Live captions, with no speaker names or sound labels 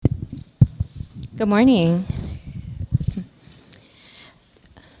Good morning.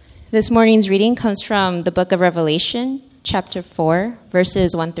 This morning's reading comes from the book of Revelation, chapter 4,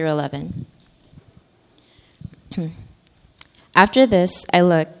 verses 1 through 11. After this, I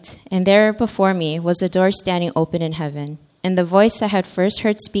looked, and there before me was a door standing open in heaven. And the voice I had first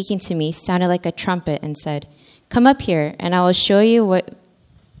heard speaking to me sounded like a trumpet and said, "Come up here, and I will show you what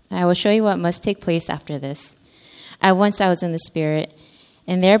must take place after this." At once I was in the Spirit,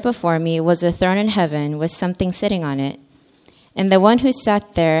 and there before me was a throne in heaven with something sitting on it. And the one who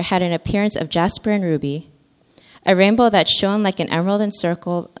sat there had an appearance of jasper and ruby. A rainbow that shone like an emerald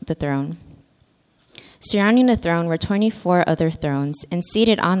encircled the throne. Surrounding the throne were 24 other thrones, and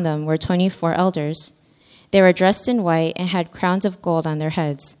seated on them were 24 elders. They were dressed in white and had crowns of gold on their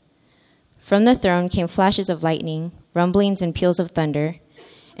heads. From the throne came flashes of lightning, rumblings, and peals of thunder.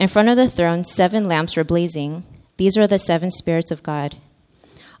 In front of the throne, 7 lamps were blazing. These were the 7 spirits of God.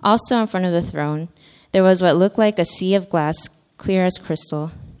 Also in front of the throne, there was what looked like a sea of glass, clear as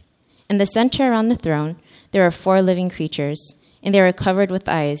crystal. In the center around the throne, there were 4 living creatures, and they were covered with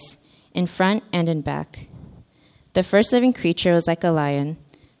eyes, in front and in back. The first living creature was like a lion.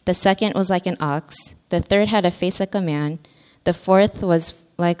 The second was like an ox. The third had a face like a man. The fourth was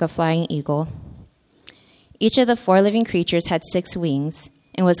like a flying eagle. Each of the 4 living creatures had 6 wings,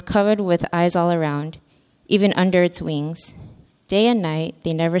 and was covered with eyes all around, even under its wings. Day and night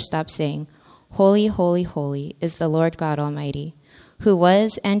they never stopped saying, "Holy, holy, holy is the Lord God Almighty, who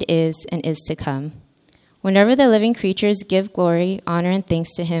was and is to come." Whenever the living creatures give glory, honor, and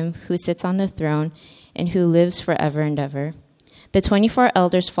thanks to him who sits on the throne and who lives forever and ever. The 24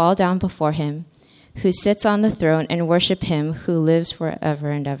 elders fall down before him who sits on the throne and worship him who lives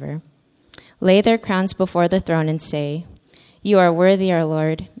forever and ever. Lay their crowns before the throne and say, "You are worthy, our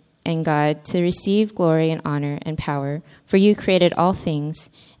Lord and God, to receive glory and honor and power, for you created all things,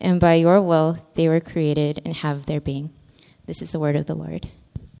 and by your will they were created and have their being." This is the word of the Lord.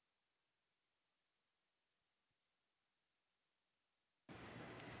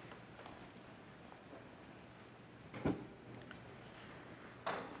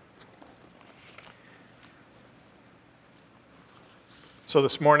 So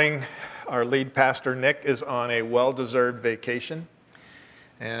this morning, our lead pastor, Nick, is on a well-deserved vacation.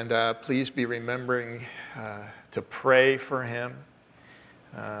 And please be remembering to pray for him.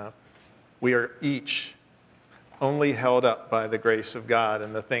 We are each only held up by the grace of God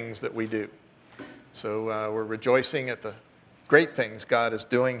and the things that we do. So we're rejoicing at the great things God is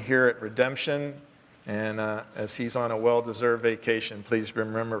doing here at Redemption. And as he's on a well-deserved vacation, please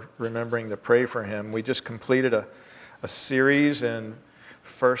remembering to pray for him. We just completed a series in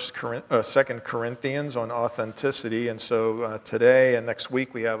 2 Corinthians on authenticity, and so today and next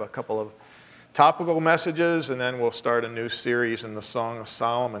week we have a couple of topical messages, and then we'll start a new series in the Song of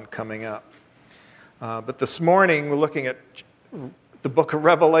Solomon coming up. But this morning we're looking at the book of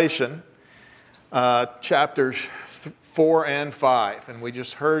Revelation, chapters 4 and 5, and we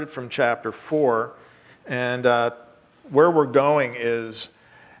just heard from chapter 4, and where we're going is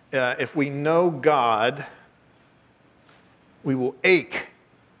if we know God, we will ache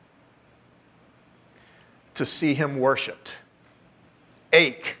to see him worshipped.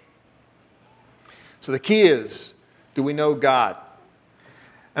 Ache. So the key is, do we know God?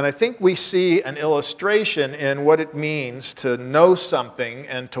 And I think we see an illustration in what it means to know something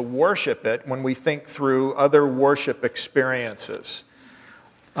and to worship it when we think through other worship experiences.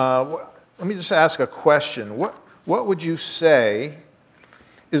 Let me just ask a question. What would you say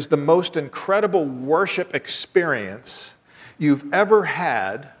is the most incredible worship experience you've ever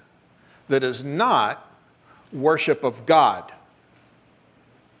had that is not worship of God?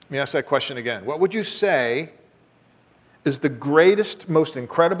 Let me ask that question again. What would you say is the greatest, most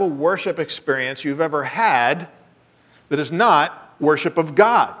incredible worship experience you've ever had that is not worship of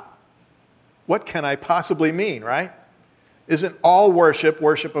God? What can I possibly mean, right? Isn't all worship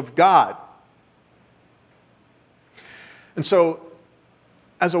of God? And so,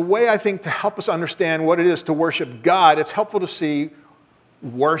 as a way, I think, to help us understand what it is to worship God, it's helpful to see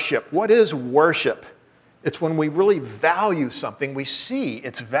worship. What is worship? It's when we really value something, we see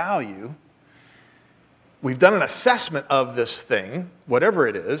its value. We've done an assessment of this thing, whatever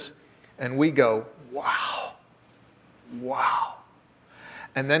it is, and we go, wow, wow.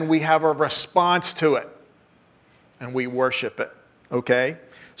 And then we have a response to it, and we worship it, okay?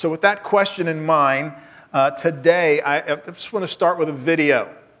 So with that question in mind, today I just want to start with a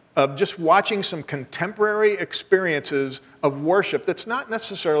video of just watching some contemporary experiences of worship that's not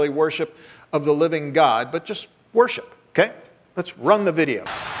necessarily worship of the living God, but just worship, okay? Let's run the video.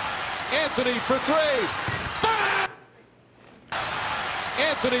 Anthony for 3.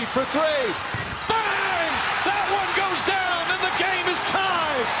 Anthony for 3.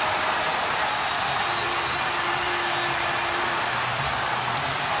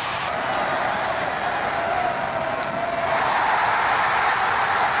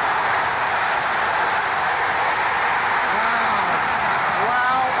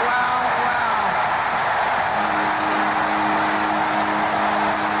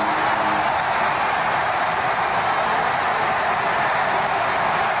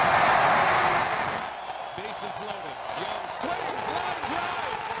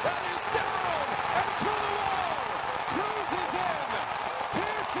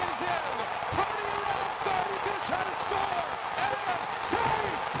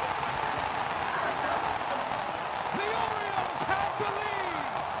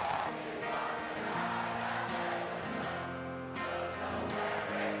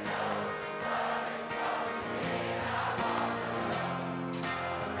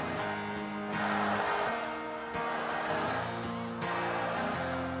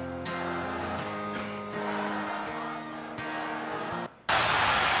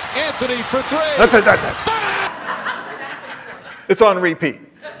 Anthony for three. That's it. It's on repeat.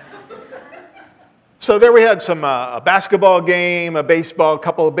 So there we had some a basketball game, a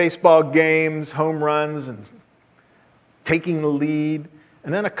couple of baseball games, home runs, and taking the lead,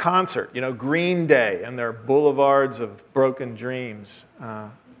 and then a concert. Green Day and their Boulevards of Broken Dreams.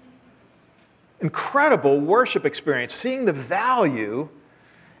 Incredible worship experience, seeing the value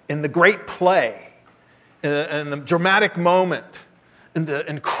in the great play, and the dramatic moment, and the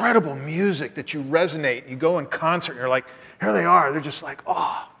incredible music that you resonate. You go in concert and you're like, here they are. They're just like,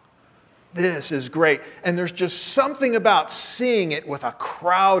 oh, this is great. And there's just something about seeing it with a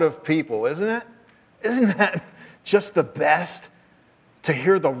crowd of people, isn't it? Isn't that just the best? To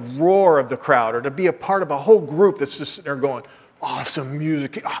hear the roar of the crowd, or to be a part of a whole group that's just sitting there going, awesome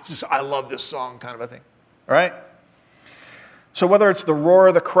music. I love this song, kind of a thing. All right? So whether it's the roar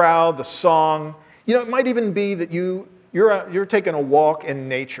of the crowd, the song, it might even be that you're taking a walk in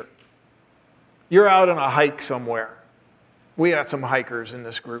nature. You're out on a hike somewhere. We got some hikers in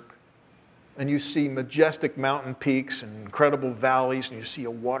this group. And you see majestic mountain peaks and incredible valleys, and you see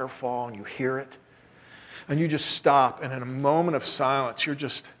a waterfall, and you hear it. And you just stop, and in a moment of silence, you're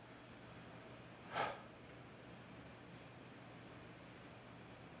just...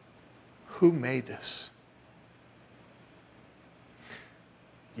 Who made this?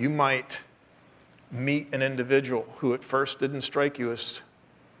 You might meet an individual who at first didn't strike you as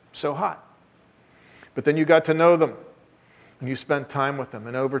so hot. But then you got to know them, and you spent time with them,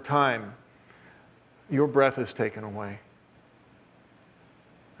 and over time, your breath is taken away.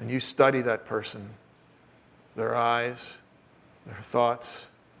 And you study that person, their eyes, their thoughts,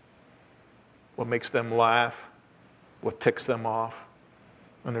 what makes them laugh, what ticks them off.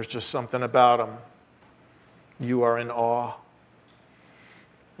 And there's just something about them. You are in awe.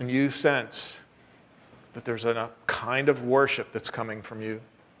 And you sense that there's a kind of worship that's coming from you,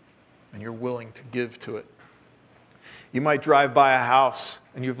 and you're willing to give to it. You might drive by a house,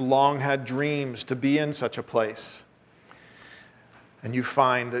 and you've long had dreams to be in such a place. And you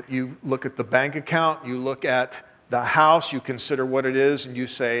find that you look at the bank account, you look at the house, you consider what it is, and you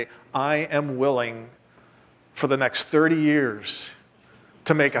say, I am willing for the next 30 years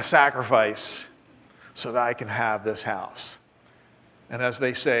to make a sacrifice so that I can have this house. And as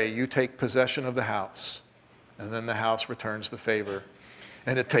they say, you take possession of the house, and then the house returns the favor,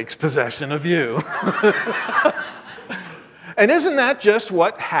 and it takes possession of you. And isn't that just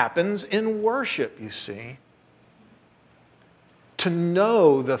what happens in worship, you see? To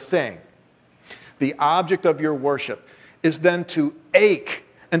know the thing, the object of your worship, is then to ache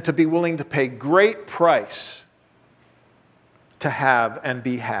and to be willing to pay great price to have and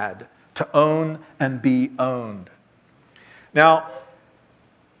be had, to own and be owned. Now,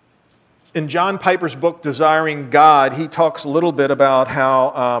 in John Piper's book, Desiring God, he talks a little bit about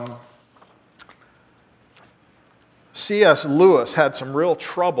how C.S. Lewis had some real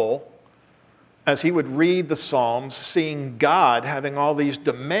trouble as he would read the Psalms, seeing God having all these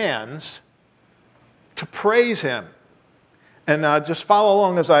demands to praise Him. And just follow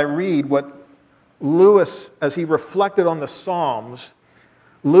along as I read what Lewis, as he reflected on the Psalms,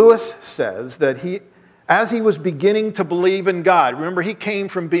 Lewis says that as he was beginning to believe in God, remember he came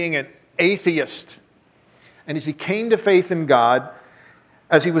from being an atheist, and as he came to faith in God,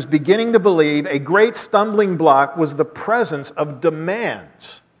 as he was beginning to believe, a great stumbling block was the presence of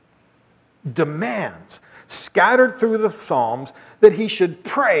demands scattered through the Psalms that he should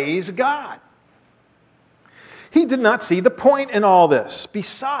praise God. He did not see the point in all this.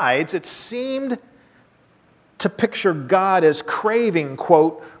 Besides, it seemed to picture God as craving,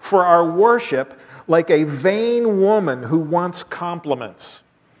 quote, for our worship like a vain woman who wants compliments.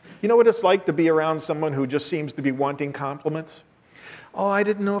 You know what it's like to be around someone who just seems to be wanting compliments? Oh, I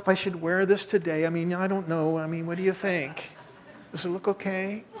didn't know if I should wear this today. I don't know. What do you think? Does it look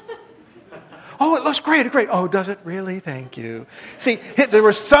okay? Oh, it looks great. Oh, does it really? Thank you. See, there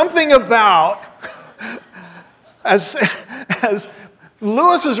was something about, as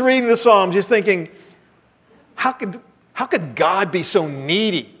Lewis was reading the Psalms, he's thinking, how could God be so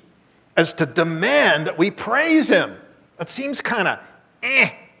needy as to demand that we praise Him? That seems kind of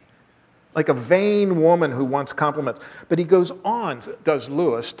like a vain woman who wants compliments. But he goes on, does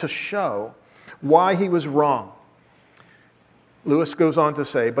Lewis, to show why he was wrong. Lewis goes on to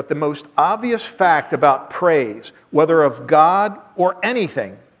say, but the most obvious fact about praise, whether of God or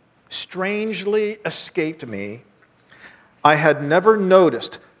anything, strangely escaped me. I had never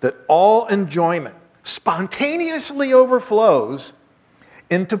noticed that all enjoyment spontaneously overflows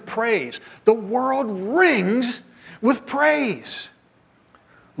into praise. The world rings with praise.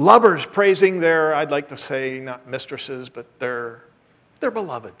 Lovers praising their, I'd like to say, not mistresses, but their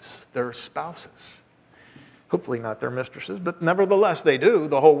beloveds, their spouses. Hopefully not their mistresses, but nevertheless they do.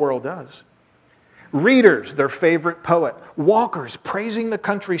 The whole world does. Readers, their favorite poet. Walkers praising the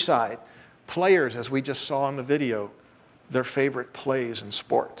countryside. Players, as we just saw in the video, their favorite plays and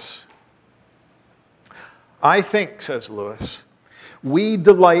sports. I think, says Lewis, we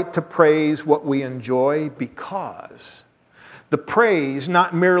delight to praise what we enjoy because the praise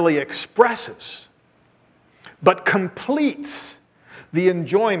not merely expresses, but completes the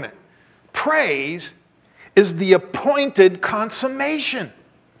enjoyment. Praise is the appointed consummation.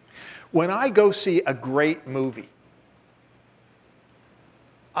 When I go see a great movie,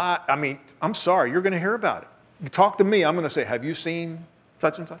 I'm sorry, you're going to hear about it. You talk to me, I'm going to say, have you seen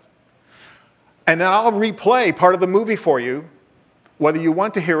such and such? And then I'll replay part of the movie for you, whether you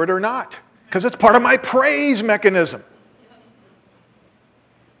want to hear it or not, because it's part of my praise mechanism.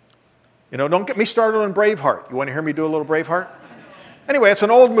 You know, don't get me started on Braveheart. You want to hear me do a little Braveheart? Anyway, it's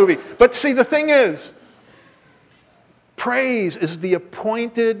an old movie. But see, the thing is, praise is the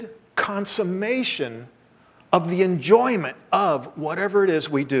appointed consummation of the enjoyment of whatever it is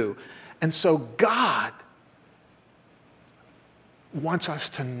we do. And so God wants us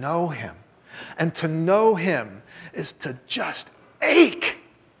to know Him. And to know Him is to just ache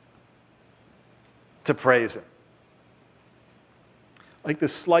to praise Him. Like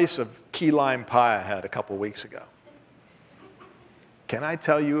this slice of key lime pie I had a couple weeks ago. Can I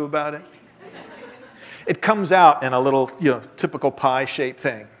tell you about it? It comes out in a little, typical pie-shaped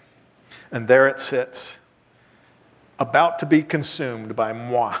thing. And there it sits, about to be consumed by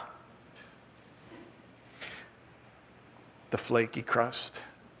moi. The flaky crust.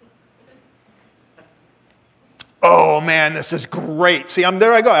 Oh man, this is great. See,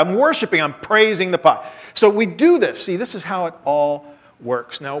 there I go. I'm worshiping, I'm praising the pie. So we do this. See, this is how it all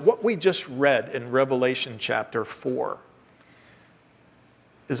works. Now, what we just read in Revelation chapter 4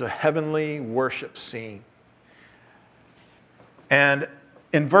 is a heavenly worship scene. And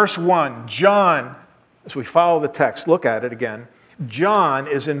in verse 1, John, as we follow the text, look at it again, John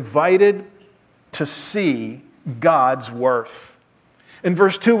is invited to see God's worth. In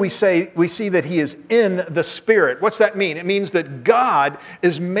verse 2, we see that he is in the Spirit. What's that mean? It means that God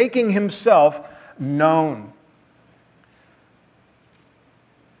is making Himself known.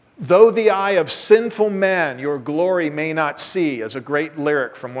 Though the eye of sinful man your glory may not see, as a great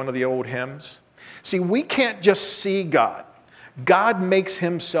lyric from one of the old hymns. See, we can't just see God. God makes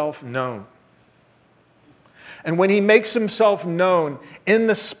Himself known. And when He makes Himself known in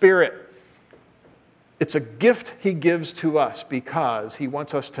the Spirit, it's a gift He gives to us because He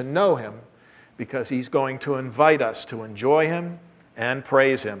wants us to know Him, because He's going to invite us to enjoy Him and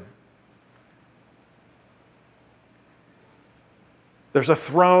praise Him. There's a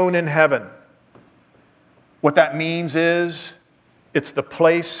throne in heaven. What that means is it's the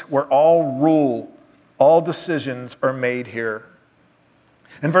place where all rule, all decisions are made here.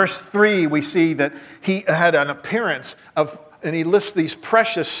 In verse 3, we see that He had an appearance of, and He lists these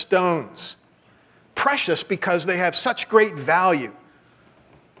precious stones. Precious because they have such great value.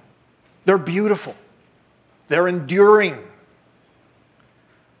 They're beautiful. They're enduring.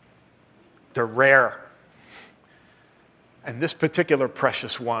 They're rare. And this particular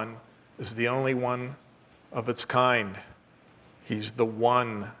precious one is the only one of its kind. He's the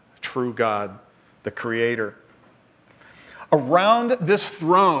one true God, the Creator. Around this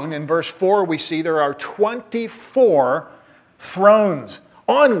throne, in verse 4, we see there are 24 thrones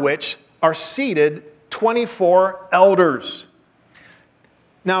on which are seated 24 elders.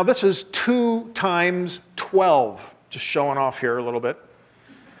 Now, this is 2 times 12. Just showing off here a little bit.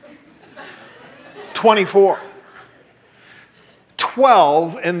 24.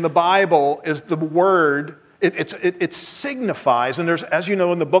 12 in the Bible is the word, it signifies, and there's, as you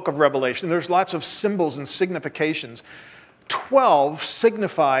know in the book of Revelation, there's lots of symbols and significations. 12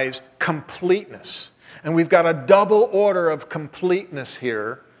 signifies completeness. And we've got a double order of completeness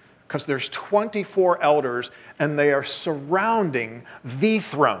here because there's 24 elders and they are surrounding the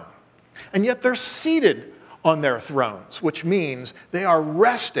throne. And yet they're seated on their thrones, which means they are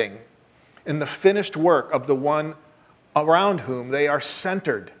resting in the finished work of the one around whom they are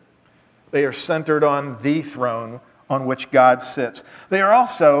centered. They are centered on the throne on which God sits. They are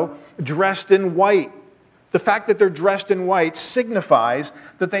also dressed in white. The fact that they're dressed in white signifies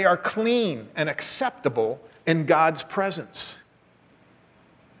that they are clean and acceptable in God's presence.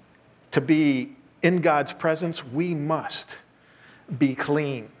 To be in God's presence, we must be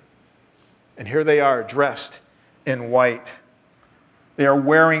clean. And here they are, dressed in white. They are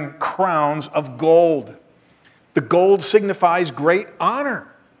wearing crowns of gold. The gold signifies great honor.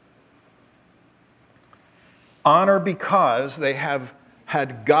 Honor because they have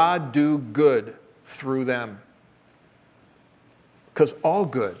had God do good through them. Because all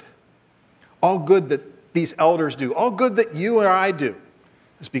good that these elders do, all good that you and I do,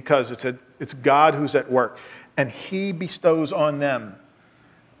 is because it's God who's at work. And He bestows on them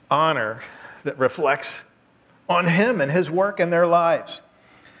honor that reflects on Him and His work in their lives.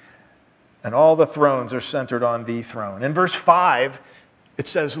 And all the thrones are centered on the throne. In verse 5, it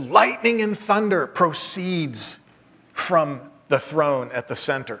says, lightning and thunder proceeds from the throne at the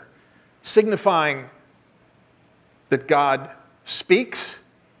center, signifying that God speaks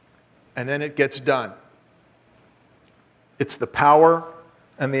and then it gets done. It's the power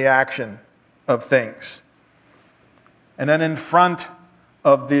and the action of things. And then in front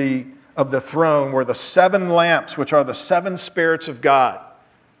of the throne were the 7 lamps, which are the 7 spirits of God.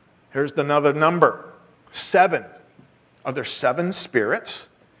 Here's another number, 7. Are there 7 spirits?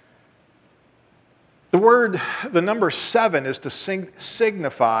 The number 7 is to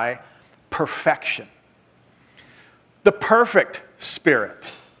signify perfection. The perfect Spirit.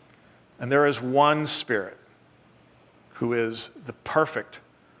 And there is one Spirit who is the perfect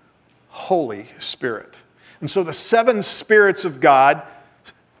Holy Spirit. And so the 7 spirits of God,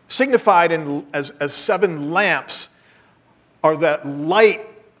 signified as 7 lamps, are that light,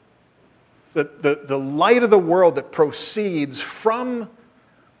 the light of the world that proceeds from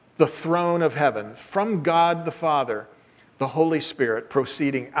the throne of heaven, from God the Father, the Holy Spirit,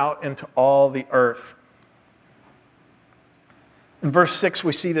 proceeding out into all the earth. In verse 6,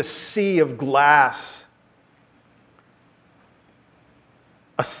 we see the sea of glass.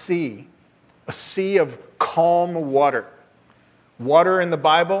 A sea of calm water. Water in the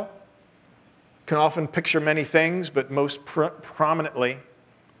Bible can often picture many things, but most prominently,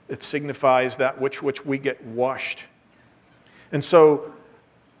 it signifies that which we get washed. And so,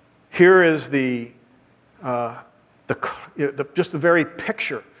 here is just the very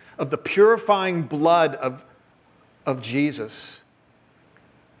picture of the purifying blood of Jesus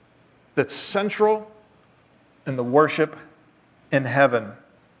that's central in the worship in heaven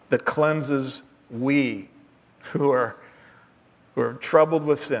that cleanses we who are troubled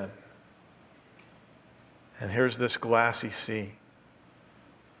with sin. And here's this glassy sea.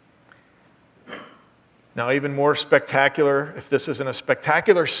 Now, even more spectacular, if this isn't a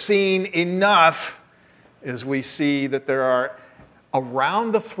spectacular scene enough, is we see that there are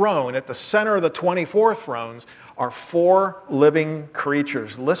around the throne, at the center of the 24 thrones, are 4 living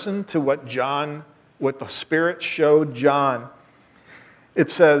creatures. Listen to what the Spirit showed John. It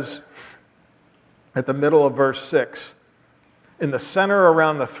says at the middle of verse 6, in the center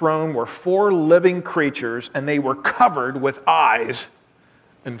around the throne were 4 living creatures, and they were covered with eyes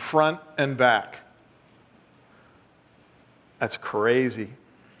in front and back. That's crazy.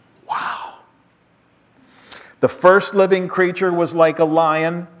 Wow. The first living creature was like a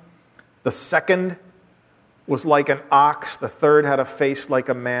lion. The second was like an ox. The third had a face like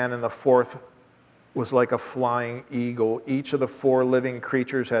a man. And the fourth was like a flying eagle. Each of the 4 living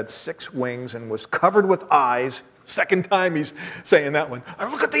creatures had 6 wings and was covered with eyes. Second time he's saying that one.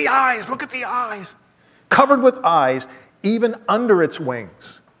 Look at the eyes, look at the eyes. Covered with eyes, even under its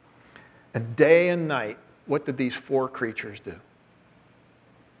wings. And day and night, what did these 4 creatures do?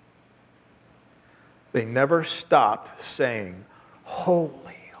 They never stopped saying,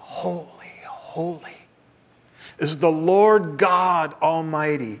 holy, holy, holy is the Lord God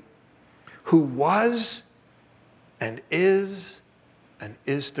Almighty, who was and is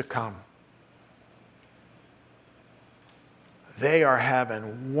to come. They are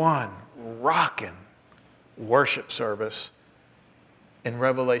having one rockin' worship service in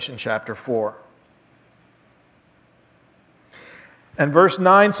Revelation chapter 4. And verse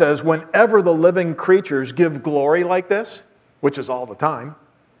 9 says, whenever the living creatures give glory like this, which is all the time,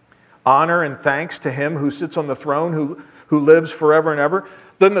 honor and thanks to Him who sits on the throne, who lives forever and ever,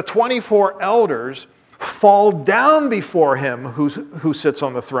 then the 24 elders fall down before Him who sits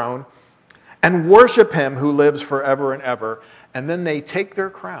on the throne and worship Him who lives forever and ever. And then they take their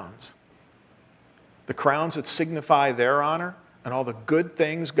crowns, the crowns that signify their honor and all the good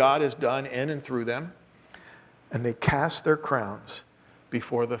things God has done in and through them, and they cast their crowns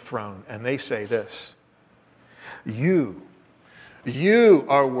before the throne. And they say this, You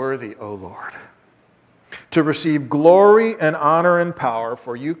are worthy, O Lord, to receive glory and honor and power,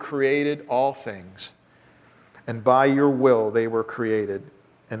 for you created all things, and by your will they were created,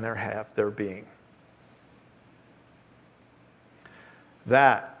 and there have their being.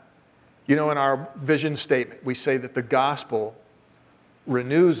 That, in our vision statement, we say that the gospel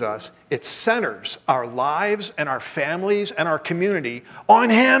renews us. It centers our lives and our families and our community on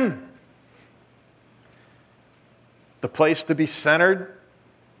Him. The place to be centered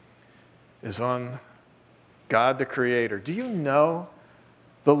is on God the Creator. Do you know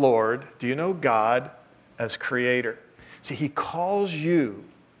the Lord? Do you know God as Creator? See, He calls you,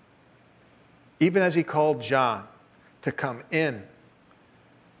 even as He called John, to come in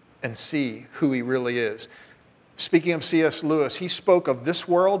and see who He really is. Speaking of C.S. Lewis, he spoke of this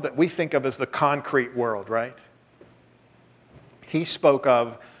world that we think of as the concrete world, right? He spoke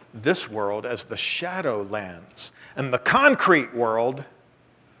of this world as the shadow lands. And the concrete world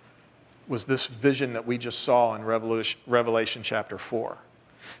was this vision that we just saw in Revelation chapter 4.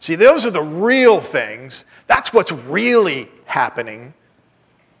 See, those are the real things. That's what's really happening.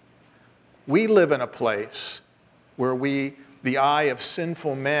 We live in a place where the eye of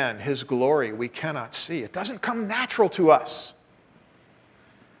sinful man, his glory, we cannot see. It doesn't come natural to us.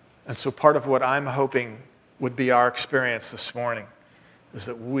 And so part of what I'm hoping would be our experience this morning is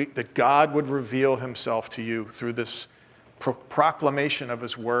that God would reveal Himself to you through this proclamation of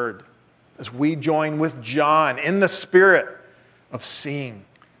His Word, as we join with John in the spirit of seeing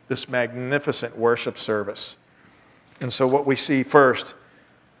this magnificent worship service. And so what we see first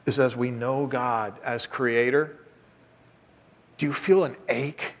is, as we know God as Creator, do you feel an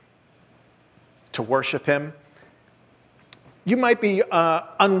ache to worship Him? You might be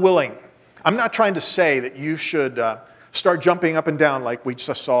unwilling. I'm not trying to say that you should start jumping up and down like we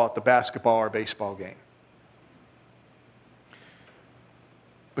just saw at the basketball or baseball game.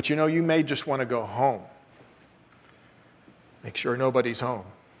 But you may just want to go home. Make sure nobody's home.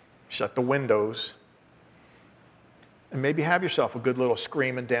 Shut the windows. And maybe have yourself a good little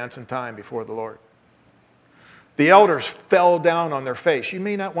scream and dancing time before the Lord. The elders fell down on their face. You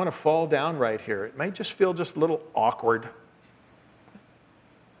may not want to fall down right here. It may just feel just a little awkward.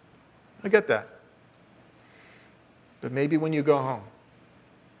 I get that. But maybe when you go home,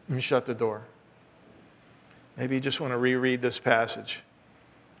 you shut the door. Maybe you just want to reread this passage.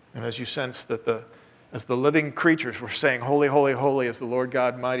 And as you sense that as the living creatures were saying, "Holy, holy, holy is the Lord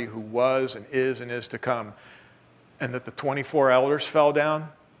God Almighty, who was and is to come," and that the 24 elders fell down,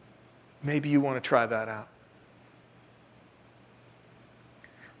 maybe you want to try that out.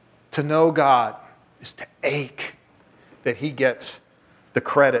 To know God is to ache that He gets the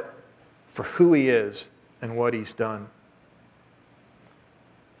credit for who He is and what He's done.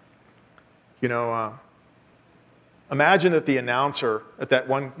 Imagine that the announcer at that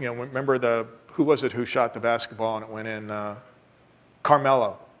one, remember who was it who shot the basketball and it went in?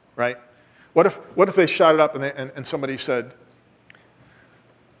 Carmelo, right? What if they shot it up and somebody said,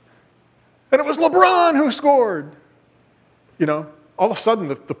 and it was LeBron who scored? All of a sudden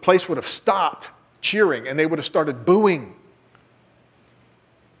the place would have stopped cheering and they would have started booing.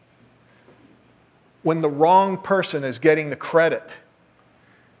 When the wrong person is getting the credit,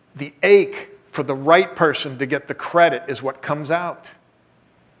 the ache for the right person to get the credit is what comes out.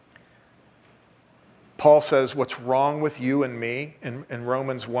 Paul says, what's wrong with you and me? In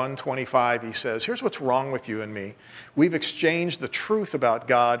Romans 1:25, he says, here's what's wrong with you and me. We've exchanged the truth about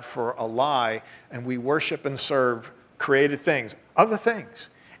God for a lie, and we worship and serve created things, other things,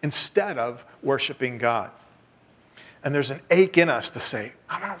 instead of worshiping God. And there's an ache in us to say,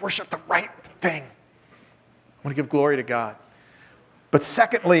 I'm going to worship the right thing. I want to give glory to God. But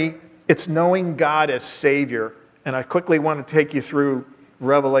secondly, it's knowing God as Savior. And I quickly want to take you through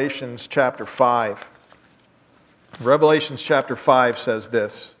Revelations chapter 5. Revelations chapter 5 says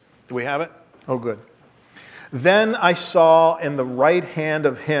this. Do we have it? Oh, good. Then I saw in the right hand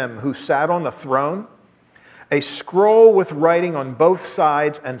of Him who sat on the throne a scroll with writing on both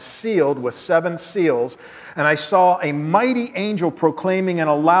sides and sealed with 7 seals. And I saw a mighty angel proclaiming in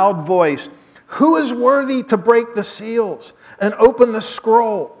a loud voice, "Who is worthy to break the seals and open the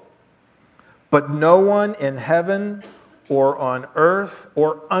scroll?" But no one in heaven or on earth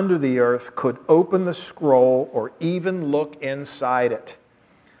or under the earth could open the scroll or even look inside it.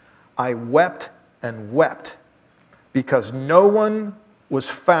 I wept and wept because no one was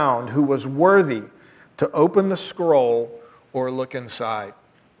found who was worthy to open the scroll or look inside.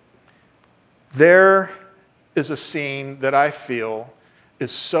 There is a scene that I feel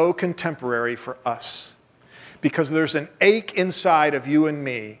is so contemporary for us, because there's an ache inside of you and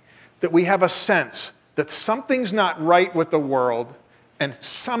me that we have a sense that something's not right with the world and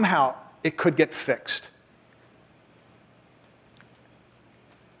somehow it could get fixed.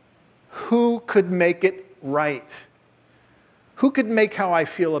 could make it right? Who could make how I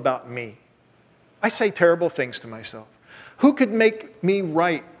feel about me? I say terrible things to myself. Who could make me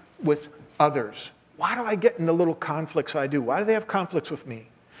right with others? Why do I get in the little conflicts I do? Why do they have conflicts with me?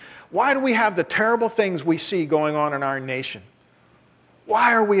 Why do we have the terrible things we see going on in our nation?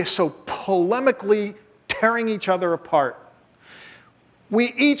 Why are we so polemically tearing each other apart?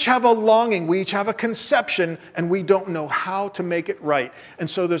 We each have a longing, we each have a conception, and we don't know how to make it right. And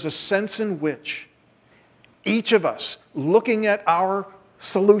so there's a sense in which each of us, looking at our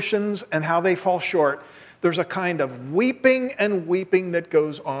solutions and how they fall short, there's a kind of weeping and weeping that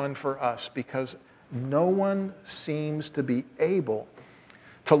goes on for us because no one seems to be able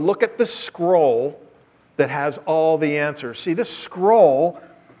to look at the scroll that has all the answers. See, this scroll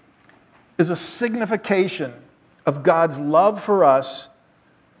is a signification of God's love for us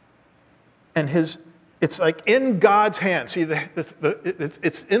and it's like in God's hand. See,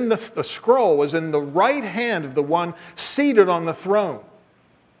 it's in the scroll was in the right hand of the one seated on the throne.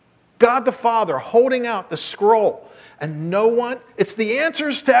 God the Father holding out the scroll. And no one, it's the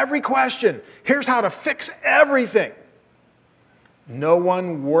answers to every question. Here's how to fix everything. No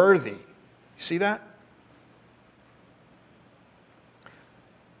one worthy. You see that?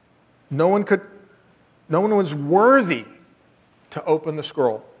 No one was worthy to open the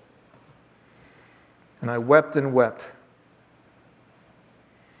scroll. And I wept and wept.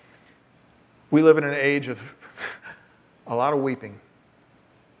 We live in an age of a lot of weeping.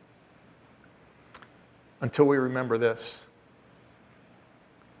 Until we remember this.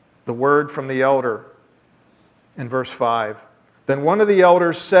 The word from the elder in verse 5. Then one of the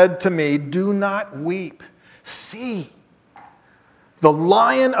elders said to me, "Do not weep. See, the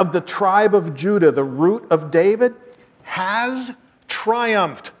Lion of the tribe of Judah, the Root of David, has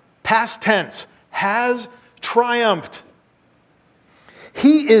triumphed." Past tense. Has triumphed.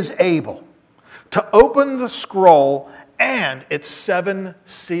 He is able to open the scroll and its 7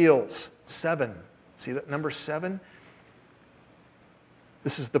 seals. 7. See that number 7?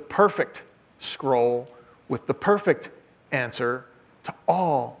 This is the perfect scroll with the perfect answer to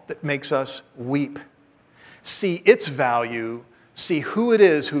all that makes us weep. See its value, see who it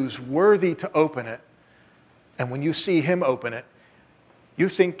is who's worthy to open it, and when you see him open it, you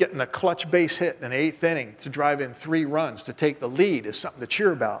think getting a clutch base hit in the 8th inning to drive in 3 runs to take the lead is something to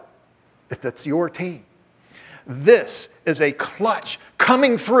cheer about if that's your team. This is a clutch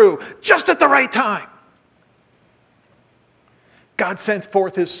coming through just at the right time. God sent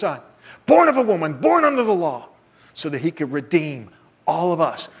forth his Son, born of a woman, born under the law, so that he could redeem all of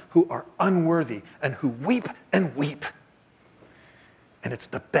us who are unworthy and who weep and weep. And it's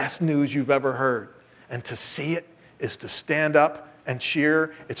the best news you've ever heard. And to see it is to stand up and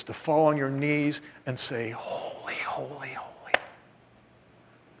cheer. It's to fall on your knees and say, "Holy, holy, holy."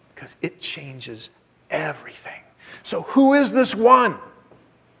 Because it changes everything. So who is this one?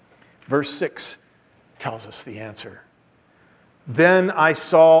 Verse 6 tells us the answer. Then I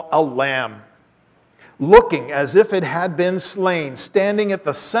saw a lamb, looking as if it had been slain, standing at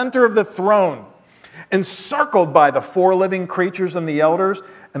the center of the throne, encircled by the 4 living creatures and the elders.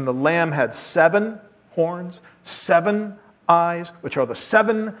 And the lamb had 7 horns, 7 eyes, which are the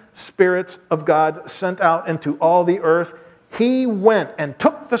 7 spirits of God sent out into all the earth. He went and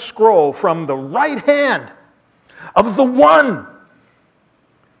took the scroll from the right hand of the one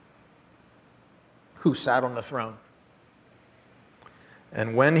who sat on the throne.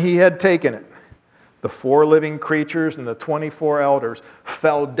 And when he had taken it, the 4 living creatures and the 24 elders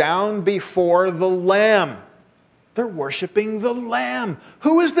fell down before the Lamb. They're worshiping the Lamb.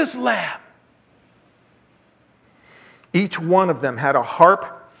 Who is this Lamb? Each one of them had a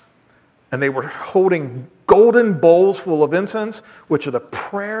harp, and they were holding golden bowls full of incense, which are the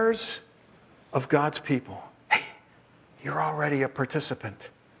prayers of God's people. Hey, you're already a participant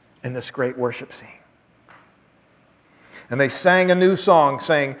in this great worship scene. And they sang a new song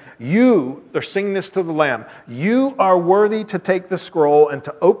saying, they're singing this to the Lamb, "You are worthy to take the scroll and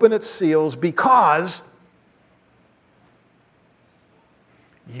to open its seals because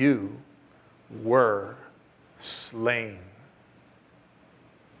you were slain."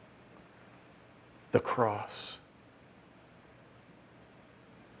 The cross.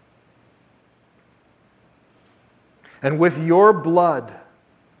 And with your blood,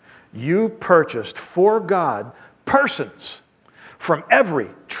 you purchased for God persons from every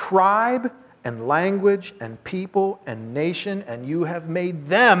tribe and language and people and nation, and you have made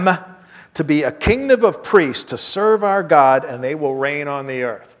them to be a kingdom of priests to serve our God, and they will reign on the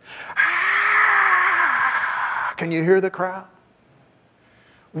earth. Can you hear the crowd?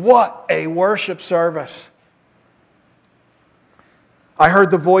 What a worship service. I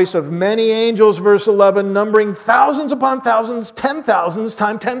heard the voice of many angels, verse 11, numbering thousands upon thousands, 10,000s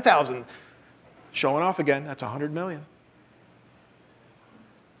times 10,000. Showing off again, that's 100 million.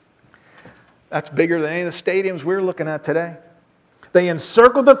 That's bigger than any of the stadiums we're looking at today. They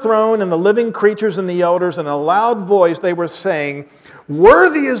encircled the throne and the living creatures and the elders, and in a loud voice they were saying,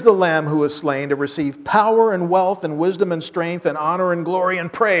 "Worthy is the Lamb who was slain to receive power and wealth and wisdom and strength and honor and glory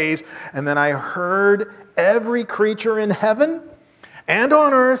and praise." And then I heard every creature in heaven and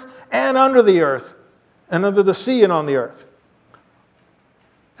on earth and under the earth and under the sea and on the earth,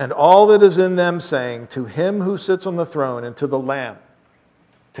 and all that is in them, saying, "To him who sits on the throne and to the Lamb."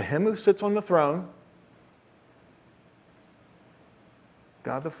 To him who sits on the throne,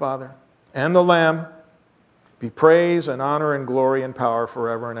 God the Father, and the Lamb, be praise and honor and glory and power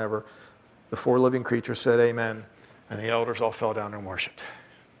forever and ever. The four living creatures said amen, and the elders all fell down and worshiped.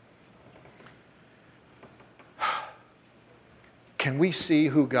 Can we see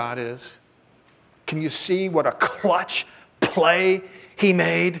who God is? Can you see what a clutch play He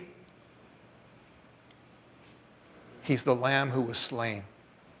made? He's the Lamb who was slain.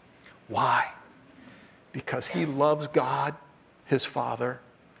 Why? Because He loves God, His Father,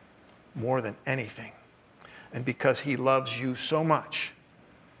 more than anything. And because He loves you so much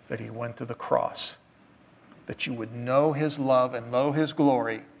that He went to the cross, that you would know His love and know His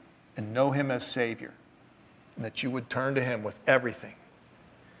glory and know Him as Savior, and that you would turn to Him with everything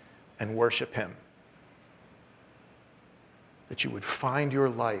and worship Him. That you would find your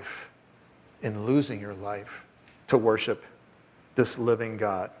life in losing your life to worship this living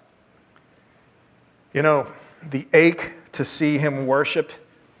God. You know, the ache to see Him worshipped,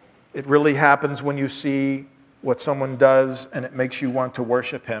 it really happens when you see what someone does and it makes you want to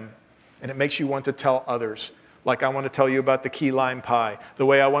worship Him. And it makes you want to tell others. Like I want to tell you about the key lime pie, the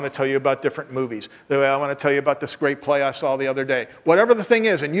way I want to tell you about different movies, the way I want to tell you about this great play I saw the other day. Whatever the thing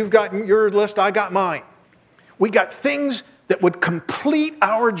is, and you've got your list, I got mine. We got things that would complete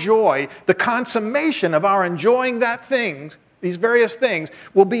our joy. The consummation of our enjoying that things, these various things,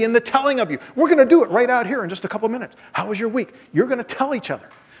 will be in the telling of you. We're going to do it right out here in just a couple of minutes. How was your week? You're going to tell each other.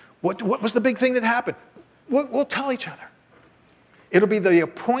 What was the big thing that happened? We'll tell each other. It'll be the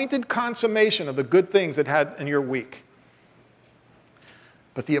appointed consummation of the good things that had in your week.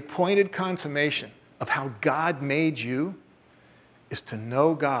 But the appointed consummation of how God made you is to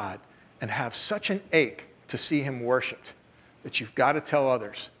know God and have such an ache to see Him worshipped that you've got to tell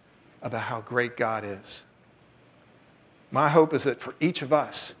others about how great God is. My hope is that for each of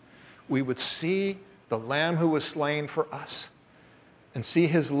us, we would see the Lamb who was slain for us and see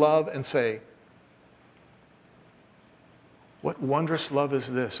His love and say, "What wondrous love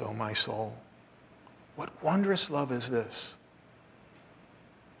is this, O my soul? What wondrous love is this?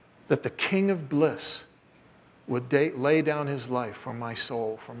 That the King of bliss would lay down His life for my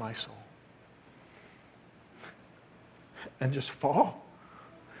soul, for my soul." And just fall.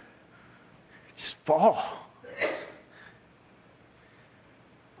 Just fall.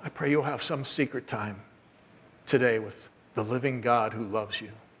 I pray you'll have some secret time today with the living God who loves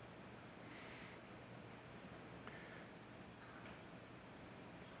you.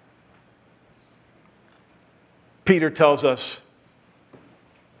 Peter tells us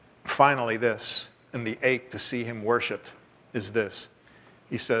finally this, and the ache to see Him worshipped is this.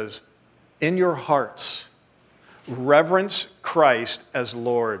 He says, "In your hearts, reverence Christ as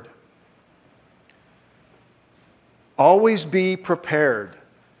Lord. Always be prepared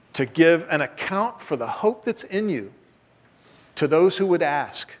to give an account for the hope that's in you to those who would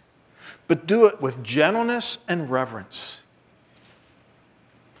ask, but do it with gentleness and reverence."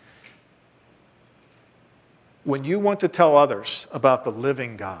 When you want to tell others about the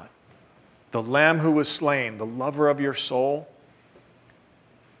living God, the Lamb who was slain, the lover of your soul,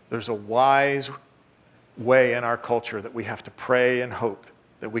 there's a wise way in our culture that we have to pray and hope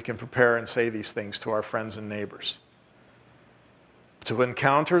that we can prepare and say these things to our friends and neighbors. To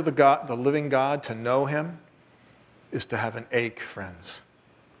encounter the God, the living God, to know Him, is to have an ache, friends.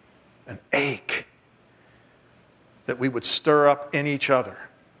 An ache that we would stir up in each other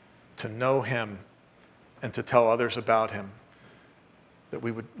to know Him and to tell others about Him. That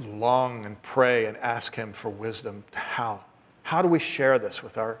we would long and pray and ask Him for wisdom. How? How do we share this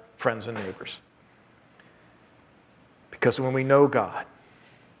with our friends and neighbors? Because when we know God,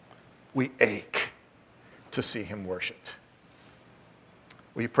 we ache to see Him worshipped.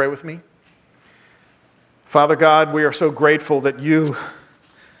 Will you pray with me? Father God, we are so grateful that You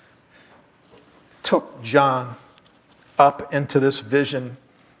took John up into this vision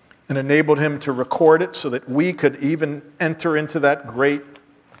and enabled him to record it so that we could even enter into that great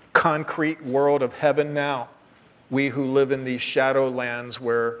concrete world of heaven now We who live in these shadow lands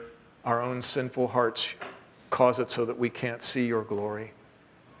where our own sinful hearts cause it so that we can't see your glory.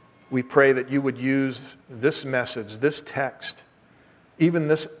 We pray that you would use this message, this text, even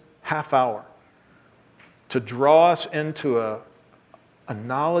this half hour, to draw us into a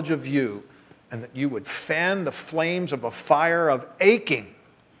knowledge of you, and that you would fan the flames of a fire of aching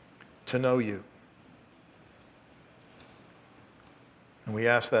to know you. And we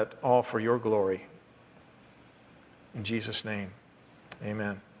ask that all for your glory. In Jesus' name,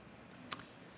 amen.